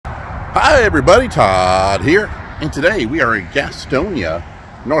Hi everybody, Todd here, and today we are in Gastonia,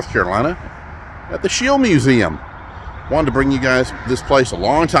 North Carolina at the Schielemuseum. Wanted to bring you guys this place a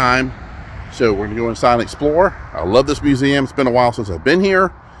long time, so we're going to go inside and explore. I love this museum. It's been a while since I've been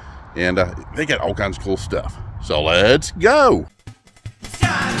here, and they got all kinds of cool stuff. So let's go!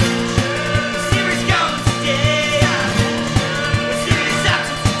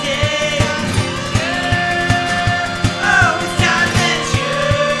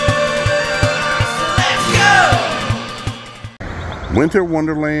 Winter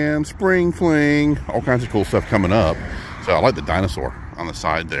Wonderland, Spring Fling, all kinds of cool stuff coming up. So I like the dinosaur on the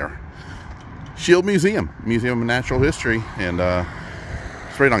side there. Schielemuseum, Museum of Natural History, and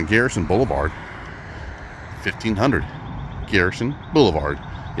it's right on Garrison Boulevard. 1500 Garrison Boulevard.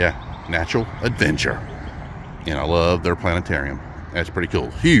 Yeah, natural adventure. And I love their planetarium. That's pretty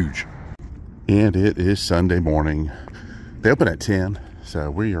cool, huge. And it is Sunday morning. They open at 10,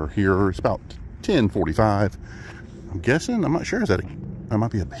 so we are here. It's about 10:45. I'm guessing, I'm not sure, that might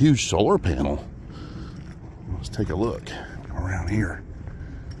be a huge solar panel. Let's take a look around here.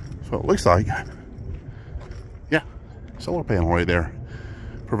 That's what it looks like. Yeah, solar panel right there,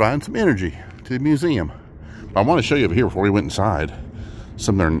 providing some energy to the museum. I want to show you over here before we went inside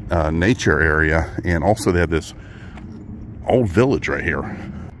some of their nature area, and also they have this old village right here.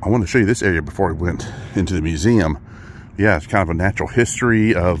 I want to show you this area before we went into the museum. Yeah, it's kind of a natural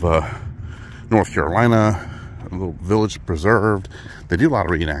history of North Carolina. A little village preserved. They do a lot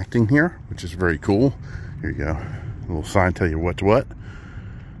of reenacting here, which is very cool. Here you go. A little sign tell you what's what.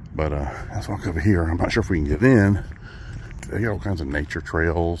 But let's walk over here. I'm not sure if we can get in. They got all kinds of nature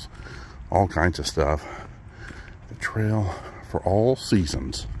trails, all kinds of stuff. The trail for all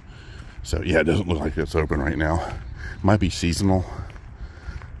seasons. So yeah, it doesn't look like it's open right now. Might be seasonal.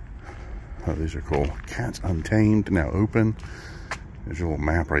 Oh, these are cool. Cats Untamed, now open. There's a little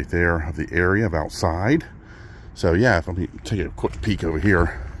map right there of the area of outside. So yeah, if I take a quick peek over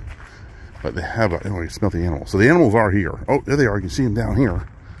here, but they have anyway, smell the animals. So the animals are here. Oh, there they are. You can see them down here.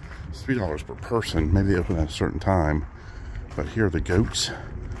 It's $3 per person. Maybe they open at a certain time. But here are the goats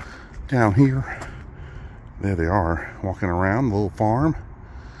down here. There they are, walking around the little farm.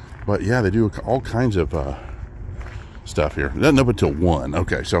 But yeah, they do all kinds of stuff here. It doesn't open until 1.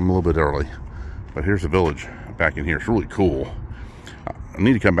 Okay, so I'm a little bit early. But here's the village back in here. It's really cool. I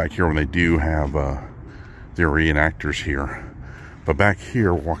need to come back here when they do have their reenactors here. But back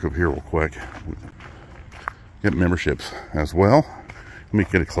here, we'll walk up here real quick. Get memberships as well. Let me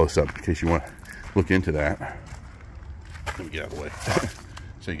get a close-up in case you want to look into that. Let me get out of the way.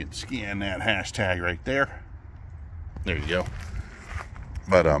 So you can scan that hashtag right there. There you go.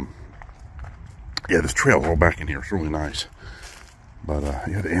 But yeah, this trail's all back in here. It's really nice. But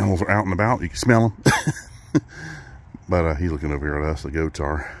yeah, the animals are out and about. You can smell them. But he's looking over here at us. The goats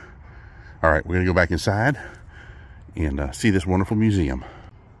are. All right, we're gonna go back inside and see this wonderful museum.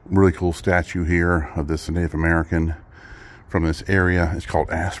 Really cool statue here of this Native American from this area. It's called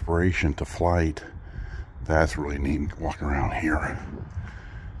Aspiration to Flight. That's really neat, walking around here.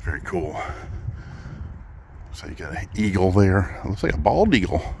 Very cool. So you got an eagle there. It looks like a bald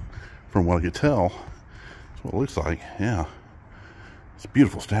eagle from what I could tell. That's what it looks like, yeah. It's a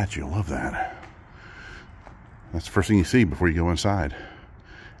beautiful statue, I love that. That's the first thing you see before you go inside.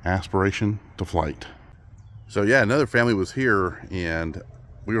 Aspiration to Flight. So yeah, another family was here, and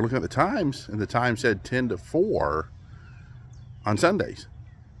we were looking at the times, and the time said 10 to 4 on Sundays.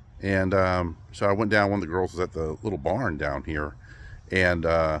 And so I went down. One of the girls was at the little barn down here, and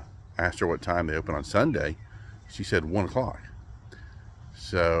asked her what time they open on Sunday. She said 1 o'clock.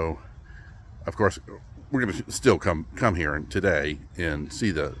 So of course we're gonna still come here today and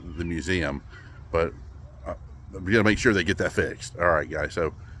see the museum, but we gotta make sure they get that fixed. All right, guys,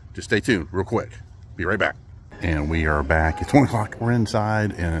 so just stay tuned real quick. Be right back. And we are back. It's 1 o'clock. We're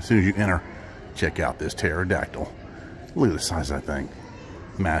inside, and as soon as you enter, check out this pterodactyl. Look at the size of that thing.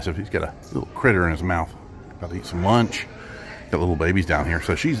 Massive. He's got a little critter in his mouth. About to eat some lunch. Got little babies down here.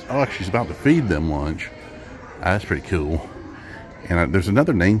 So she's about to feed them lunch. That's pretty cool. And there's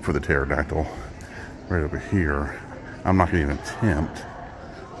another name for the pterodactyl right over here. I'm not going to even attempt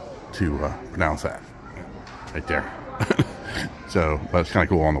to pronounce that. Right there. So, but it's kind of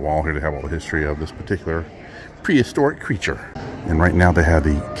cool on the wall here to have all the history of this particular prehistoric creature. And right now they have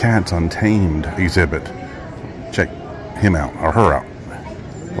the Cats Untamed exhibit. Check him out, or her out.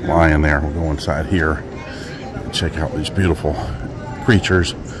 The lion there. We'll go inside here and check out these beautiful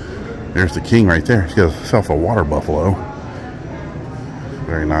creatures. There's the king right there. He's got himself a water buffalo.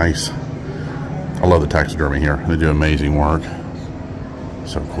 Very nice. I love the taxidermy here. They do amazing work.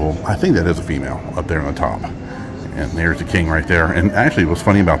 So cool. I think that is a female up there on the top. And there's the king right there. And actually, what's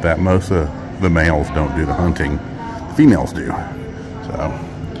funny about that, most of the males don't do the hunting. The females do. So,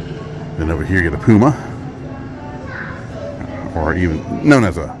 then over here you get a puma, or even known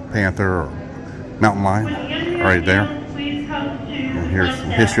as a panther or mountain lion, right there. And here's the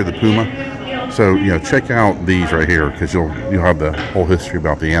history of the puma. So, you know, check out these right here, because you'll have the whole history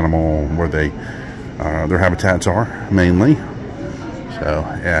about the animal, where they their habitats are mainly. So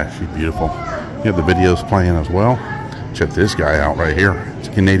yeah, she's beautiful. You have the videos playing as well. Check this guy out right here. It's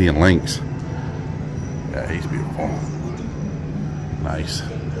a Canadian lynx. Yeah, he's beautiful. Nice.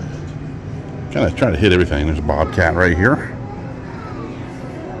 Kind of trying to hit everything. There's a bobcat right here.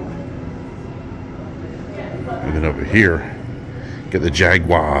 And then over here, get the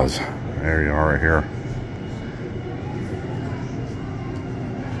jaguars. There you are right here.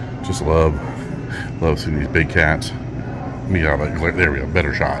 Just love seeing these big cats. Yeah, there we go,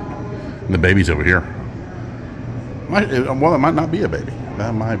 better shot. And the baby's over here. Well, it might not be a baby.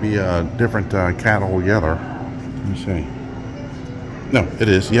 That might be a different cat altogether. Let me see. No, it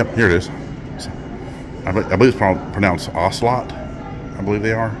is. Yep, here it is. I believe it's pronounced ocelot. I believe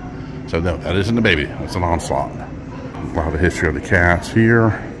they are. So no, that isn't a baby. It's an onslaught. A lot of the history of the cats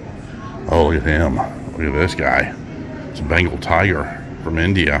here. Oh, look at him. Look at this guy. It's a Bengal tiger from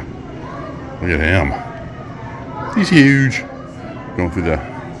India. Look at him. He's huge. Going through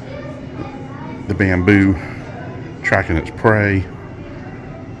the bamboo, tracking its prey.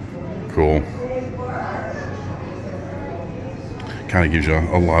 Cool. Kind of gives you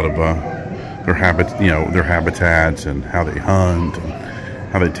a lot of their habitats and how they hunt and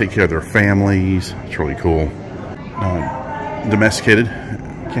how they take care of their families. It's really cool. Domesticated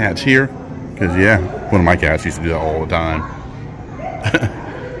cats here, because yeah, one of my cats used to do that all the time.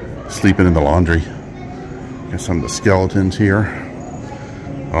 Sleeping in the laundry. Got some of the skeletons here.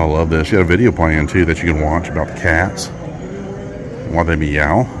 Oh, I love this. You got a video playing too that you can watch about the cats while they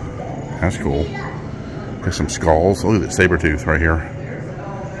meow. That's cool. Got some skulls. Look at that saber tooth right here.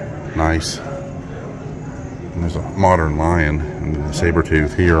 Nice. And there's a modern lion and the saber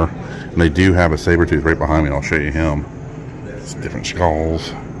tooth here. And they do have a saber tooth right behind me. I'll show you him. It's different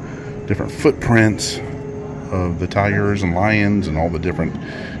skulls, different footprints of the tigers and lions and all the different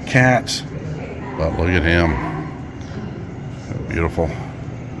cats. But look at him. Beautiful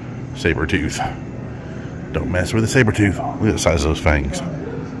saber tooth. Don't mess with the saber tooth. Look at the size of those fangs.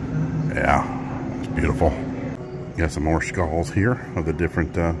 Yeah, it's beautiful. Got some more skulls here of the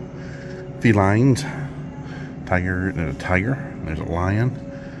different felines. Tiger, there's a tiger. There's a lion.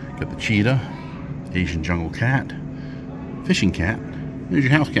 Got the cheetah, Asian jungle cat, fishing cat. There's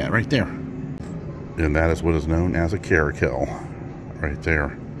your house cat right there. And that is what is known as a caracal. Right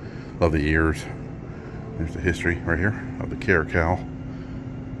there. Love the ears. There's the history right here of the caracal.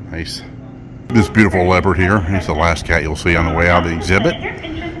 Nice. This beautiful leopard here. He's the last cat you'll see on the way out of the exhibit.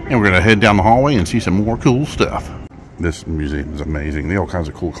 And we're going to head down the hallway and see some more cool stuff. This museum is amazing. They have all kinds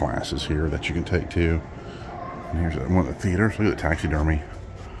of cool classes here that you can take too. And here's one of the theaters. Look at the taxidermy.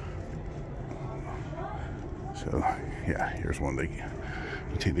 So, yeah, here's one of the...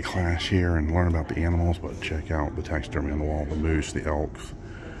 You take the class here and learn about the animals, but check out the taxidermy on the wall. The moose, the elks.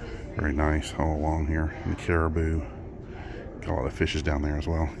 Very nice all along here. And the caribou. Got a lot of fishes down there as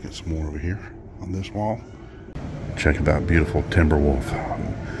well. Get some more over here on this wall. Check out that beautiful timber wolf.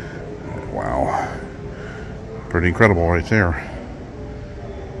 Wow. Pretty incredible right there.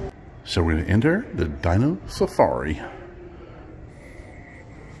 So we're going to enter the Dino Safari.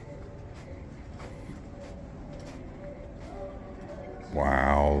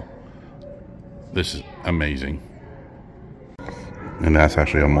 Wow. This is amazing. And that's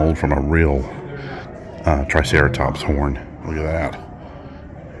actually a mold from a real Triceratops horn. Look at that.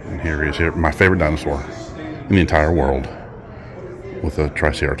 And here he is here. My favorite dinosaur in the entire world with a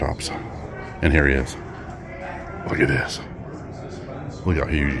Triceratops. And here he is. Look at this. Look how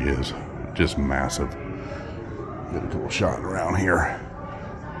huge he is. Just massive. Get a little shot around here.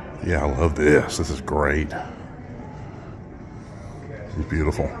 Yeah, I love this. This is great. He's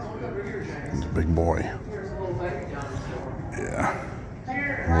beautiful. He's a big boy. Yeah.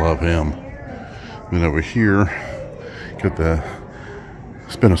 I love him. Then over here, got the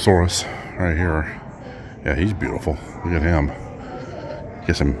Spinosaurus right here. Yeah, he's beautiful. Look at him.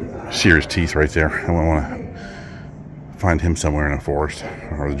 Got some serious teeth right there. I wouldn't want to find him somewhere in a forest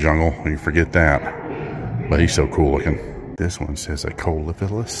or the jungle. You forget that. But he's so cool looking. This one says a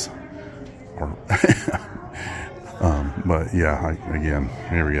Coliphilis. Or but yeah, again,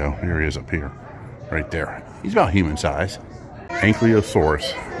 here we go. Here he is up here. Right there. He's about human size.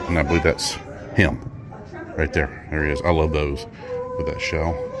 Ankylosaurus. And I believe that's him. Right there. There he is. I love those with that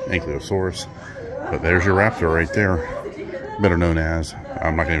shell. Ankylosaurus. But there's your raptor right there, better known as,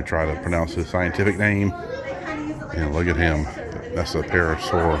 I'm not going to try to pronounce his scientific name. And look at him. That's a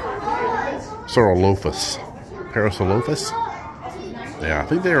Parasaurolophus. Parasaurolophus? Yeah, I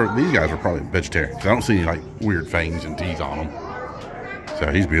think these guys are probably vegetarian. I don't see any like weird fangs and teeth on them.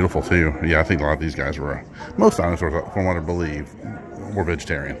 So he's beautiful too. Yeah, I think a lot of these guys were, most dinosaurs, from what I believe, were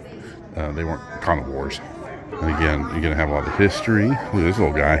vegetarian. They weren't carnivores. And again, you're going to have a lot of history. Look at this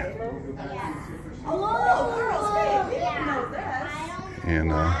little guy.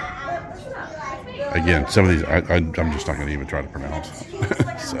 And again, some of these, I'm just not going to even try to pronounce.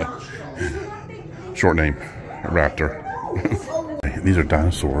 So, short name, raptor. These are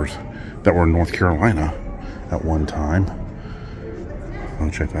dinosaurs that were in North Carolina at one time.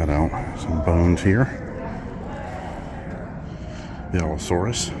 I'll check that out. Some bones here. The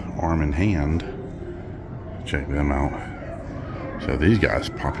Allosaurus, arm and hand. Check them out. So these guys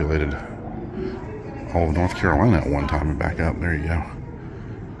populated all of North Carolina at one time and back up. There you go.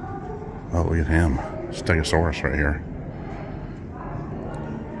 Oh, look at him. Stegosaurus right here.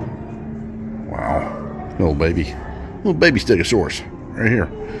 Wow. Little baby Stegosaurus right here.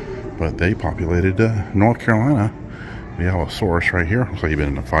 But they populated North Carolina. The Allosaurus right here. Looks like he's been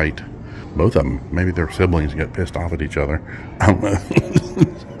in a fight. Both of them. Maybe their siblings get pissed off at each other. I don't know.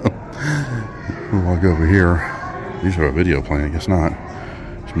 We'll walk over here. These have a video playing. I guess not.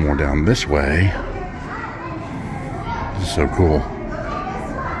 It's more down this way. This is so cool.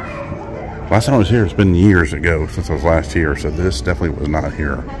 Last time I was here, it's been years ago since I was last here, so this definitely was not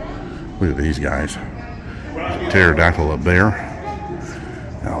here. Look at these guys. Pterodactyl up there.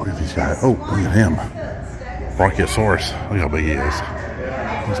 Now look at these guys. Oh, look at him. Brachiosaurus. Look how big he is.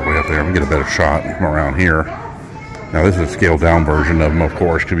 He's way up there. I'm going to get a better shot from around here. Now this is a scaled down version of him, of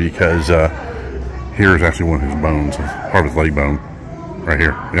course, because here's actually one of his bones, part of his leg bone. Right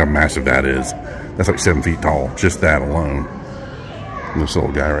here. Look how massive that is. That's like 7 feet tall, just that alone. And this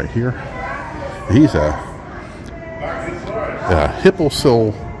little guy right here. He's a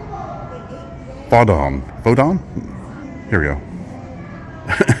Hippocylphodon. Here we go.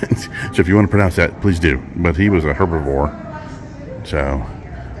 So if you want to pronounce that, please do. But he was a herbivore. So,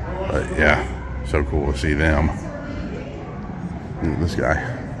 yeah, so cool to see them. Look at this guy.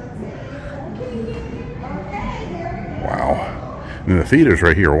 Wow. And the theater's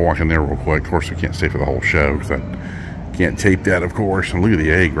right here. We'll walk in there real quick. Of course, we can't stay for the whole show because I can't tape that, of course. And look at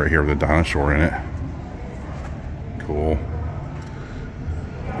the egg right here with the dinosaur in it. Cool.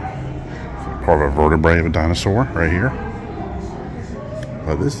 Part of a vertebrae of a dinosaur right here.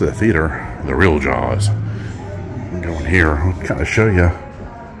 But this is the theater, the real Jaws. I'm going here. I'll kind of show you.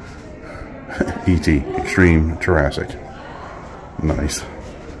 E.T. Extreme Jurassic. Nice.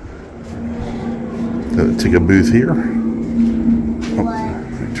 The ticket booth here. Oh,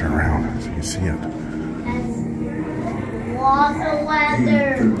 let me turn around so you can see it.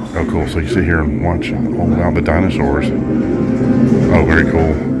 Oh, cool. So you sit here and watch all about the dinosaurs. Oh, very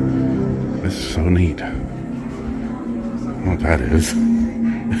cool. This is so neat. I don't know what that is.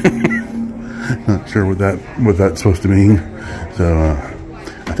 Not sure what that's supposed to mean. So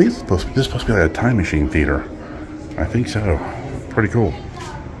I think this is supposed to be like a time machine theater. I think so. Pretty cool.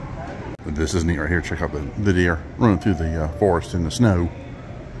 But this is neat right here. Check out the deer running through the forest in the snow.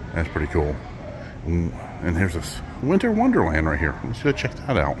 That's pretty cool. And here's this winter wonderland right here. Let's go check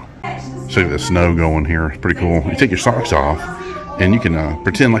that out. See the snow going here. It's pretty cool. You take your socks off and you can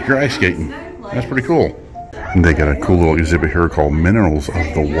pretend like you're ice skating. That's pretty cool. And they got a cool little exhibit here called Minerals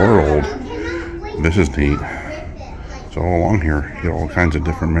of the World. This is neat. So all along here, you get all kinds of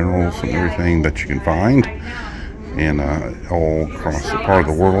different minerals and everything that you can find. And all across the part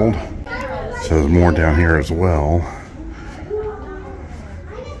of the world. So there's more down here as well.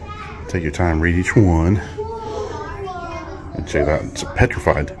 Take your time, read each one. And check that. It's a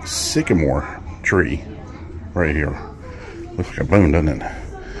petrified sycamore tree right here. Looks like a bone, doesn't it?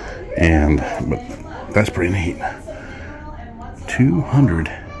 But that's pretty neat.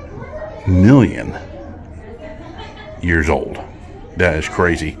 200 million years old. That is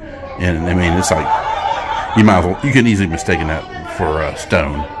crazy. And I mean, it's like you can easily mistake that for a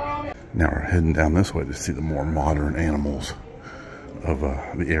stone. Now we're heading down this way to see the more modern animals of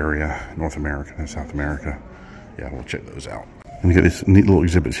the area, North America and South America. Yeah, we'll check those out. And we got these neat little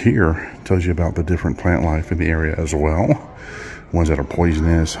exhibits here. It tells you about the different plant life in the area as well. Ones that are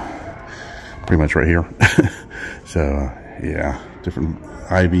poisonous, pretty much right here. So yeah, different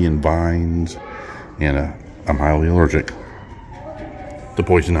ivy and vines, and I'm highly allergic to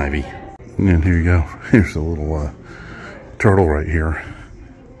poison ivy. And here you go. Here's a little turtle right here.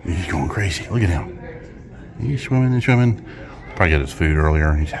 He's going crazy. Look at him. He's swimming and swimming. Probably got his food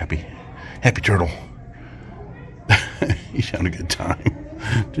earlier. He's happy. Happy turtle. He's having a good time.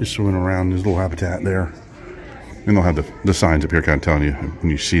 Just swimming around his little habitat there. And they'll have the signs up here kind of telling you when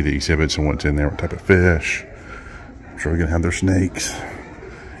you see the exhibits and what's in there, what type of fish. I'm sure we're going to have their snakes.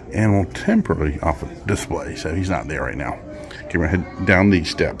 Animal temporarily off of display, so he's not there right now. Okay, we're going to head down these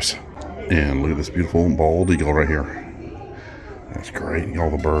steps. And look at this beautiful bald eagle right here. That's great.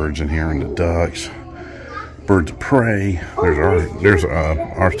 All the birds in here and the ducks. Birds of prey. There's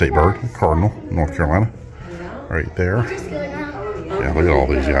our state bird, cardinal, North Carolina. Right there. Yeah, look at all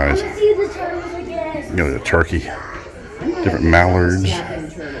these guys. Look at the turkey. Different mallards.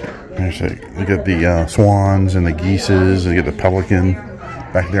 Look at the swans and the geeses. And you get the pelican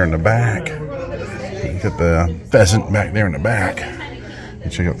back there in the back. You got the pheasant back there in the back.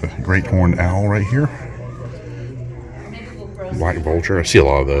 And check out the great horned owl right here. Black vulture. I see a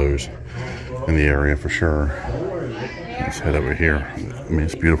lot of those in the area for sure. Let's head over here. I mean,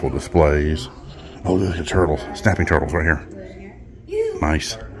 it's beautiful displays. Oh, look at the turtles. Snapping turtles right here.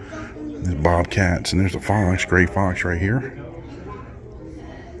 Nice. There's bobcats, and there's a fox, gray fox right here.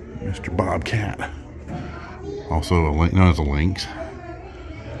 Mr. Bobcat. Also known as a lynx.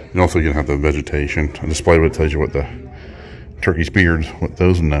 And also you can have the vegetation. A display that tells you what the turkey spears, what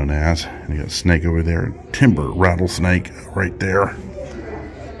those are known as. And you got a snake over there. Timber rattlesnake right there.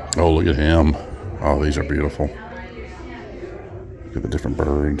 Oh, look at him. Oh, these are beautiful. Look at the different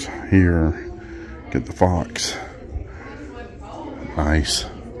birds here. Get the fox. Nice.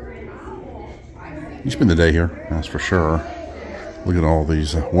 You spend the day here, that's for sure. Look at all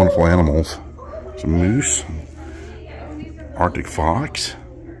these wonderful animals. Some moose. Arctic fox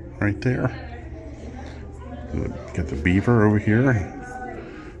right there. Got the beaver over here.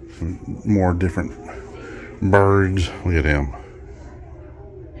 Some more different birds. Look at him.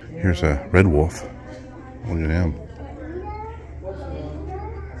 Here's a red wolf. Look at him.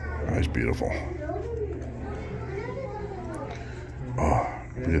 Oh, he's beautiful. Oh,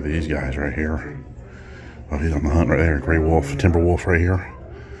 look at these guys right here. Oh, he's on the hunt right there. Gray wolf, timber wolf right here.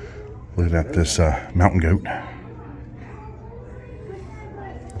 Look at this mountain goat.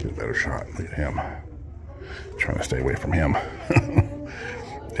 Get a better shot. Look at him. Trying to stay away from him.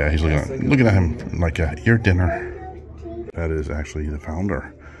 Yeah, he's looking at him like a ear dinner. That is actually the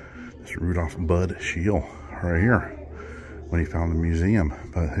founder. It's Rudolph Bud Scheel right here when he found the museum.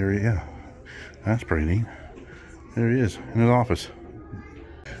 But here he is. That's pretty neat. There he is in his office.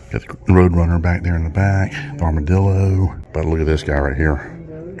 Got the Roadrunner back there in the back. The armadillo. But look at this guy right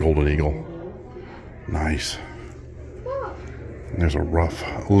here. Golden eagle. Nice. And there's a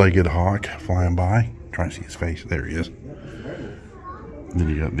rough-legged hawk flying by. Trying to see his face. There he is. Then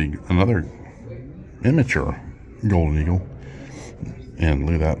you got another immature golden eagle. And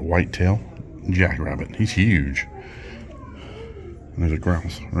look at that white-tail jackrabbit. He's huge. And there's a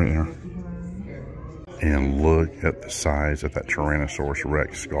grouse right there. And look at the size of that Tyrannosaurus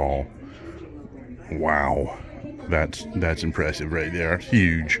Rex skull. Wow. That's impressive right there. It's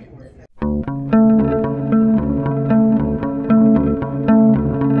huge.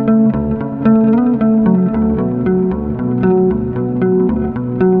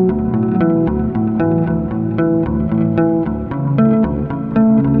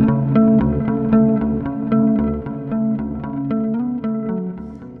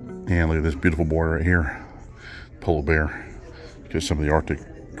 And look at this beautiful boy right here. Polar bear. Got some of the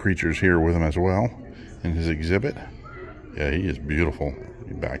Arctic creatures here with him as well in his exhibit. Yeah, he is beautiful.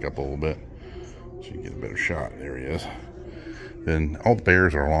 You back up a little bit so you get a better shot. There he is. Then all the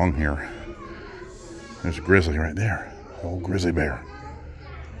bears are along here. There's a grizzly right there. Old grizzly bear.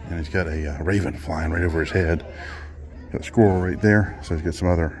 And he's got a raven flying right over his head. Got a squirrel right there. So he's got some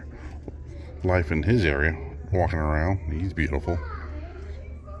other life in his area walking around. He's beautiful.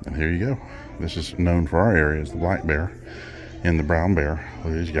 And here you go. This is known for our area as the black bear and the brown bear.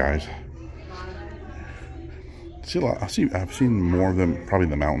 Look at these guys. I've seen more of them probably in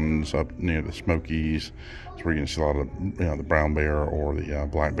the mountains up near the Smokies. That's where you can see a lot of the brown bear or the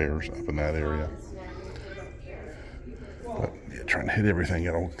black bears up in that area. But yeah, trying to hit everything.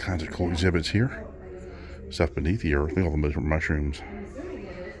 Got all kinds of cool exhibits here. Stuff beneath the earth. Look at all the different mushrooms.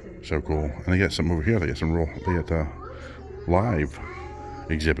 So cool. And they got some over here. They got live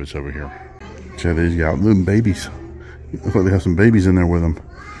exhibits over here. So these got little babies. Looks like they have some babies in there with them.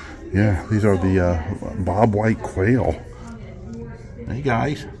 Yeah, these are the bobwhite quail. Hey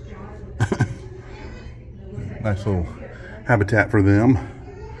guys. Nice little habitat for them.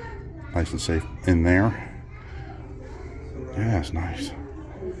 Nice and safe in there. Yeah, it's nice.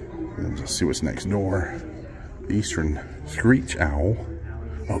 Let's see what's next door. The eastern screech owl.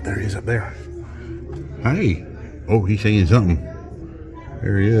 Oh, there he is up there. Hey. Oh, he's saying something.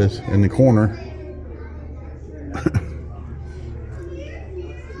 There he is in the corner.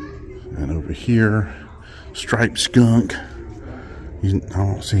 And over here, striped skunk. I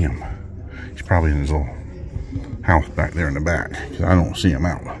don't see him. He's probably in his little house back there in the back, because I don't see him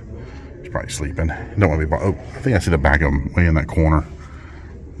out. He's probably sleeping. Don't want to be. Oh, I think I see the back of him way in that corner.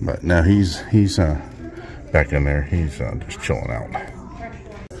 But no, he's back in there. He's just chilling out.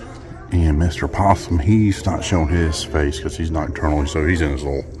 And Mr. Possum, he's not showing his face because he's nocturnal, so he's in his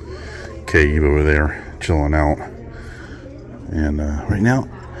little cave over there, chilling out. And right now,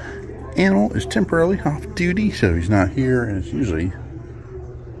 Animal is temporarily off duty, so he's not here, and it's usually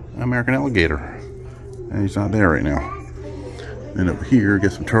an American alligator. And he's not there right now. And over here,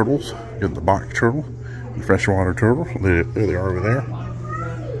 get some turtles. Get the box turtle, and freshwater turtle. There they are over there.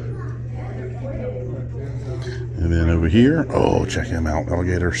 And then over here, oh, check him out.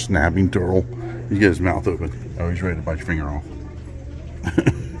 Alligator snapping turtle. He's got his mouth open. Oh, he's ready to bite your finger off.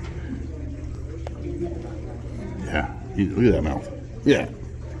 Yeah, look at that mouth. Yeah.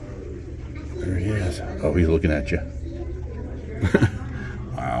 There he is. Oh, he's looking at you.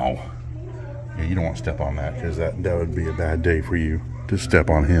 Wow. Yeah, you don't want to step on that, because that would be a bad day for you to step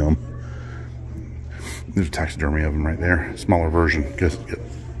on him. There's a taxidermy of him right there. Smaller version, because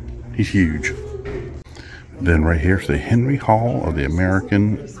he's huge. Then right here's the Henry Hall of the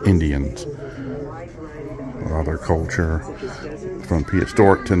American Indians. A lot of their culture from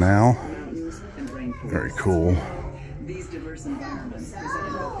prehistoric to now. Very cool.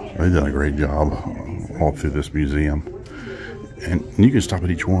 They've done a great job all through this museum. And you can stop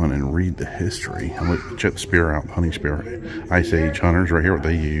at each one and read the history. Check the spear out, hunting spear. Ice Age hunters right here, what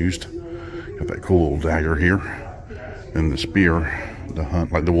they used. Got that cool little dagger here. And the spear to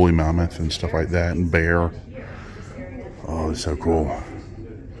hunt, like the woolly mammoth and stuff like that, and bear. Oh, it's so cool.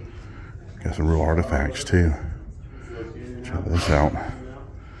 Got some real artifacts too. Check this out.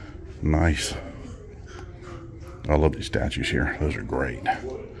 Nice. I love these statues here. Those are great.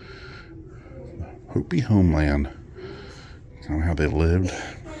 Hopi homeland. How they lived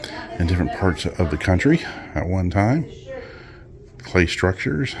in different parts of the country at one time. Clay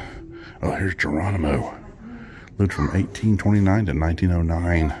structures. Oh, here's Geronimo. Lived from 1829 to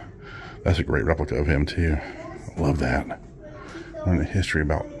 1909. That's a great replica of him too. I love that. Learn the history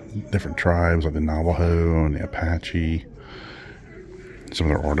about different tribes like the Navajo and the Apache. Some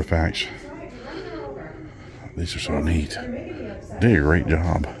of their artifacts. These are so neat. They did a great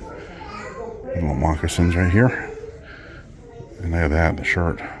job. Little moccasins right here. And they have that, the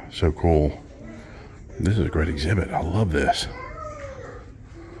shirt. So cool. This is a great exhibit. I love this.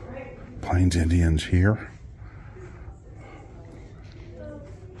 Plains Indians here.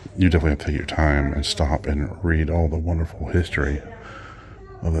 You definitely have to take your time and stop and read all the wonderful history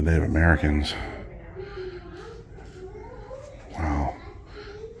of the Native Americans. Wow.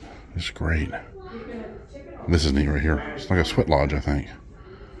 It's great. This is neat right here. It's like a sweat lodge, I think.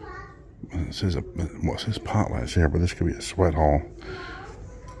 It says what's this potlatch there, but this could be a sweat hall.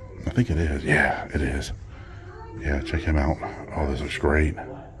 I think it is. Yeah, it is. Yeah, check him out. Oh, this looks great.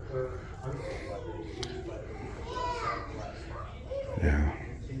 Yeah.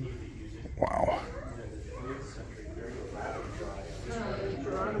 Wow.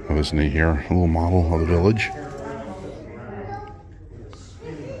 Oh, this is neat here. A little model of the village.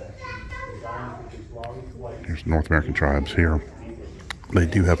 Here's North American tribes here. They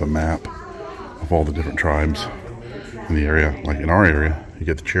do have a map of all the different tribes in the area. Like in our area, you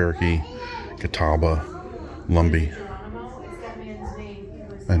get the Cherokee, Catawba, Lumbee,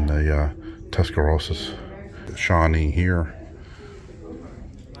 and the Tuscaroras, the Shawnee here,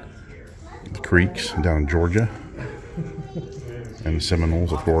 the Creeks down in Georgia, and the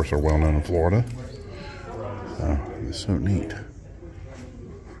Seminoles, of course, are well known in Florida. It's so neat.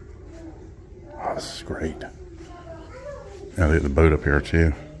 Oh, this is great. Now they have the boat up here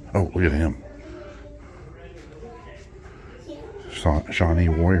too. Oh, look at him. Shawnee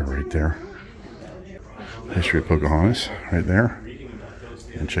warrior right there. History of Pocahontas right there.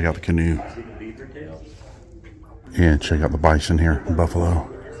 And check out the canoe. And check out the bison here, the buffalo.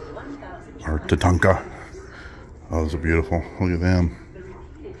 Or Tatanka. Oh, those are beautiful. Look at them.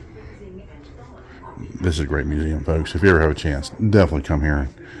 This is a great museum, folks. If you ever have a chance, definitely come here.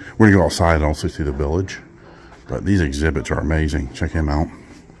 We're going to go outside and also see the village. But these exhibits are amazing. Check him out.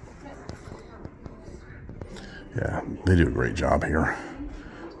 Yeah, they do a great job here.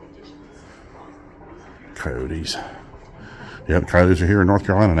 Coyotes. Yeah, the coyotes are here in North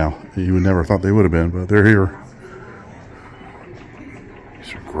Carolina now. You would never have thought they would have been, but they're here.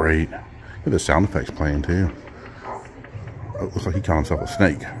 These are great. Look at the sound effects playing too. Oh, looks like he caught himself a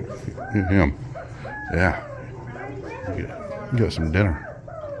snake. Look at him. Yeah. You got some dinner.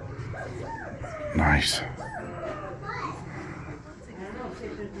 Nice.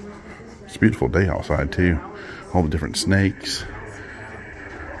 It's a beautiful day outside too. All the different snakes.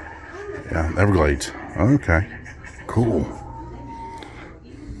 Yeah, Everglades. Okay, cool.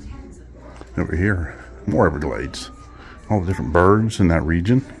 Over here, more Everglades. All the different birds in that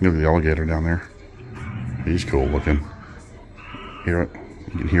region. Look at the alligator down there. He's cool looking. Hear it?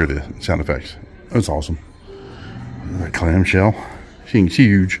 You can hear the sound effects. That's awesome. That clamshell. She's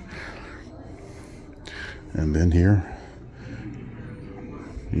huge. And then here,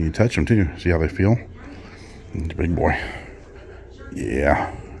 you can touch them too. See how they feel? It's a big boy.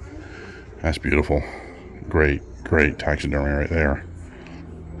 Yeah. That's beautiful. Great, great taxidermy right there.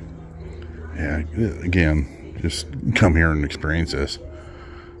 Yeah, again, just come here and experience this.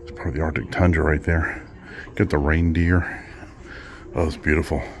 It's part of the Arctic tundra right there. Get the reindeer. Oh, it's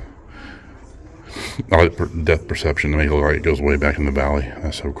beautiful. I like the depth perception to make it look like it goes way back in the valley.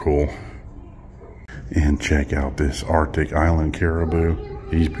 That's so cool. And check out this Arctic island caribou.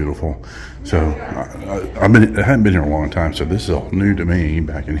 He's beautiful. So I hadn't been here a long time, so this is all new to me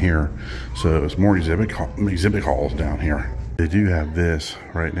back in here. So it's more exhibit halls down here. They do have this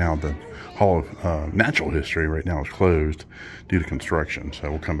right now. The Hall of Natural History right now is closed due to construction, so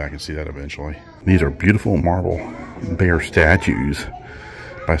we'll come back and see that eventually. These are beautiful marble bear statues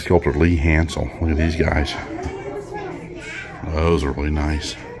by sculptor Lee Hansel. Look at these guys. Those are really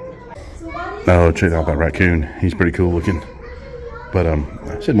nice. Oh, check out that raccoon. He's pretty cool looking. But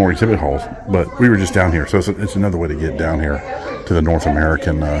I said more exhibit halls, but we were just down here, so it's another way to get down here to the North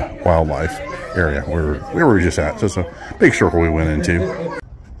American wildlife area where we were just at. So it's a big circle we went into.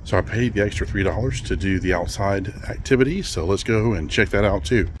 So I paid the extra $3 to do the outside activities, so let's go and check that out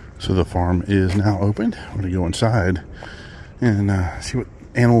too. So the farm is now opened. We're gonna go inside and see what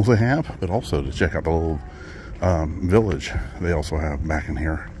animals they have, but also to check out the little village they also have back in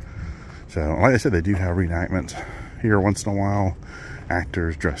here. So like I said, they do have reenactments here once in a while.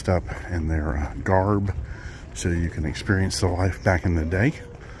 Actors dressed up in their garb so you can experience the life back in the day.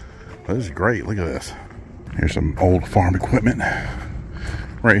 Well, this is great. Look at this. Here's some old farm equipment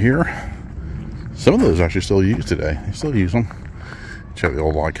right here. Some of those actually still used today. They still use them. Check the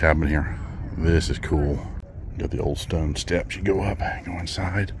old log cabin here. This is cool. Got the old stone steps. You go up, go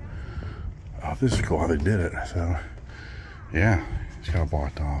inside. Oh, this is cool how they did it. So yeah, it's kind of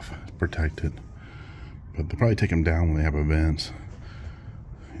blocked off. It's protected. But they'll probably take them down when they have events.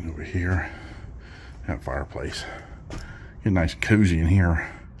 And over here, that fireplace. Get nice and cozy in here.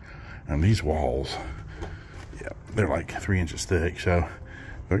 And these walls, yeah, they're like 3 inches thick. So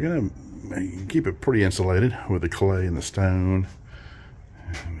they're gonna keep it pretty insulated with the clay and the stone.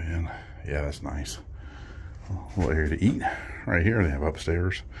 And then, yeah, that's nice. A little area to eat. Right here, they have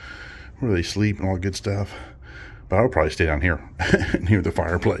upstairs where they sleep and all the good stuff. But I would probably stay down here near the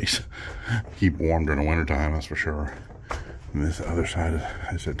fireplace. Keep warm during the wintertime, that's for sure. And this other side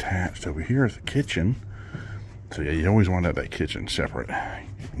is attached. Over here is the kitchen. So yeah, you always want to have that kitchen separate.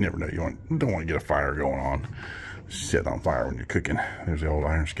 You never know, you don't want to get a fire going on. Set on fire when you're cooking. There's the old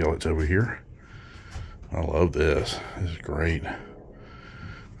iron skillets over here. I love this. This is great.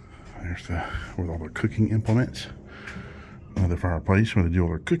 There's with all their cooking implements. Another fireplace where they do all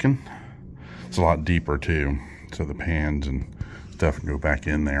their cooking. It's a lot deeper too. So the pans and stuff can go back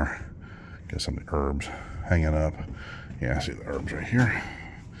in there. Got some of the herbs hanging up. Yeah, I see the herbs right here.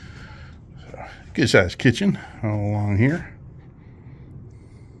 So, good sized kitchen all along here.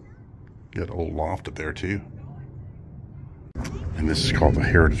 Got a little loft up there too. And this is called the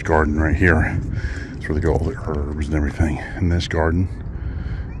Heritage Garden right here. It's where they go all the herbs and everything. In this garden,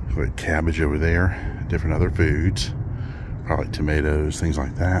 there's like cabbage over there, different other foods, probably tomatoes, things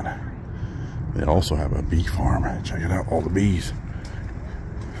like that. They also have a bee farm. Check it out, all the bees.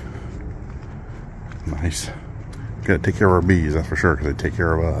 Nice. Gotta take care of our bees, that's for sure, because they take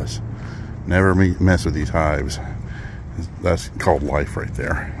care of us. Never mess with these hives. That's called life right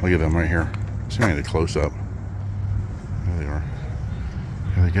there. Look at them right here. See me the close up. There they are.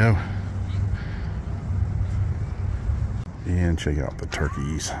 There they go. And check out the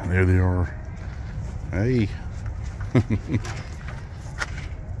turkeys. There they are. Hey.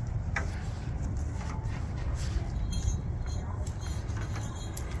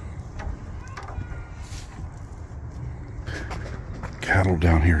 Cattle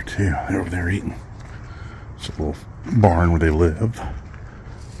down here too. They're over there eating. It's a little barn where they live.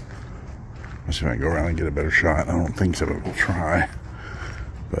 Let's see if I can go around and get a better shot. I don't think so, but we'll try.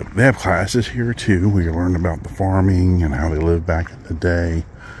 But they have classes here too. We learn about the farming and how they lived back in the day.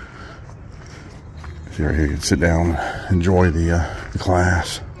 So right here you can sit down and enjoy the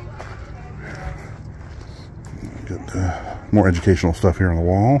class. Got more educational stuff here on the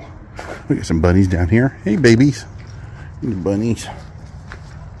wall. We got some bunnies down here. Hey, babies. Bunnies.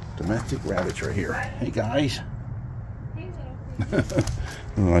 Domestic rabbits right here. Hey, guys.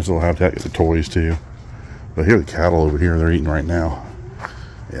 Nice little habitat. Got the toys, too. But here are the cattle over here. They're eating right now.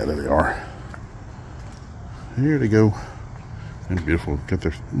 Yeah, there they are. Here they go. And beautiful. Got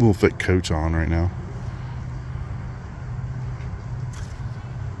their little thick coats on right now.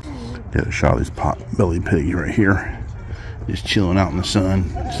 Got a shot of these pot-belly pigs right here. Just chilling out in the sun,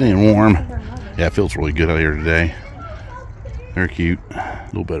 staying warm. Yeah, it feels really good out here today. They're cute. A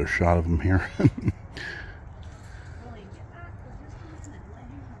little better shot of them here.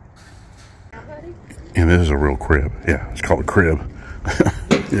 And this is a real crib. Yeah, it's called a crib.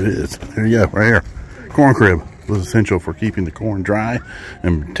 It is. There you go, right here. Corn crib was essential for keeping the corn dry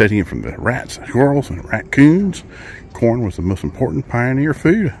and protecting it from the rats, squirrels, and raccoons. Corn was the most important pioneer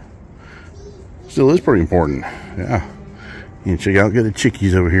food. Still is pretty important. Yeah. You can check out, get the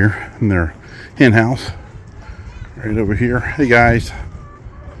chickies over here in their hen house. Right over here. Hey, guys.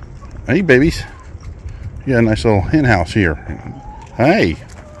 Hey, babies. You got a nice little hen house here. Hey.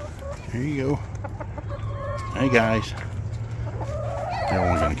 Here you go. Hey, guys.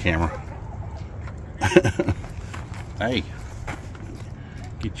 Everyone's got a camera. Hey.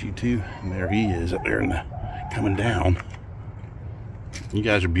 Get you two. And there he is up there in the, coming down. You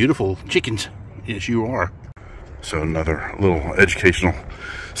guys are beautiful chickens. Yes, you are. So another little educational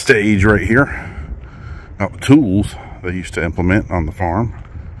stage right here. About the tools they used to implement on the farm.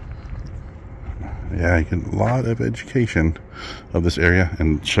 Yeah, you get a lot of education of this area.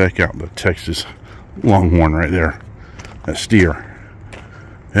 And check out the Texas Longhorn right there. That steer.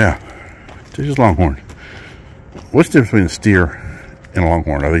 Yeah, Texas Longhorn. What's the difference between a steer and a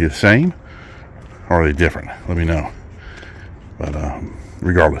Longhorn? Are they the same? Or are they different? Let me know. But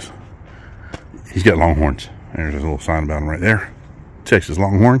regardless, he's got Longhorns. There's a little sign about him right there. Texas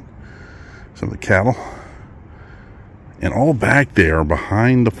Longhorn. Some of the cattle. And all back there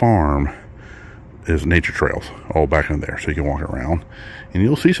behind the farm is nature trails. All back in there. So you can walk around. And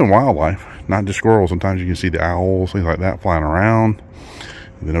you'll see some wildlife. Not just squirrels. Sometimes you can see the owls, things like that flying around.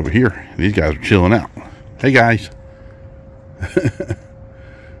 And then over here, these guys are chilling out. Hey, guys.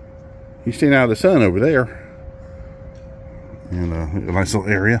 He's staying out of the sun over there. And a nice little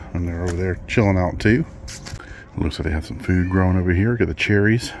area. And they're over there chilling out too. Looks like they have some food growing over here. Got the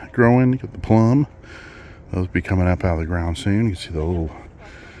cherries growing. Got the plum. Those will be coming up out of the ground soon. You can see the little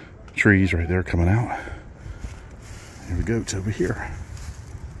trees right there coming out. Here we go. It's over here.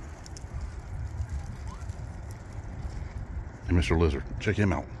 And Mr. Lizard. Check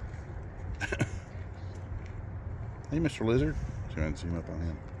him out. Hey, Mr. Lizard. See if I can zoom up on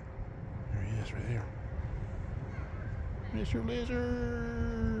him. There he is right there. Mr.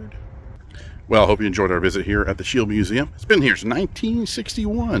 Lizard. Well, I hope you enjoyed our visit here at the Schiele-Museum. It's been here since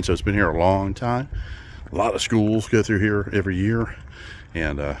 1961, so it's been here a long time. A lot of schools go through here every year,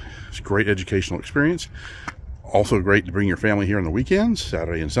 and it's a great educational experience. Also great to bring your family here on the weekends,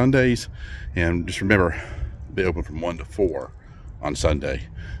 Saturday and Sundays. And just remember, they open from 1 to 4 on Sunday.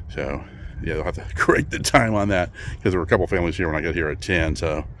 So, yeah, they'll have to correct the time on that because there were a couple families here when I got here at 10.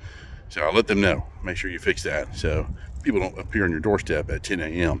 So I'll let them know. Make sure you fix that so people don't appear on your doorstep at 10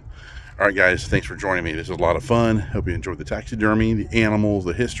 a.m. All right, guys, thanks for joining me. This was a lot of fun. Hope you enjoyed the taxidermy, the animals,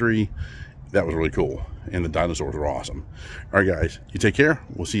 the history. That was really cool. And the dinosaurs were awesome. All right, guys, you take care.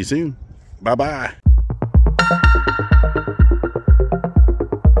 We'll see you soon. Bye-bye.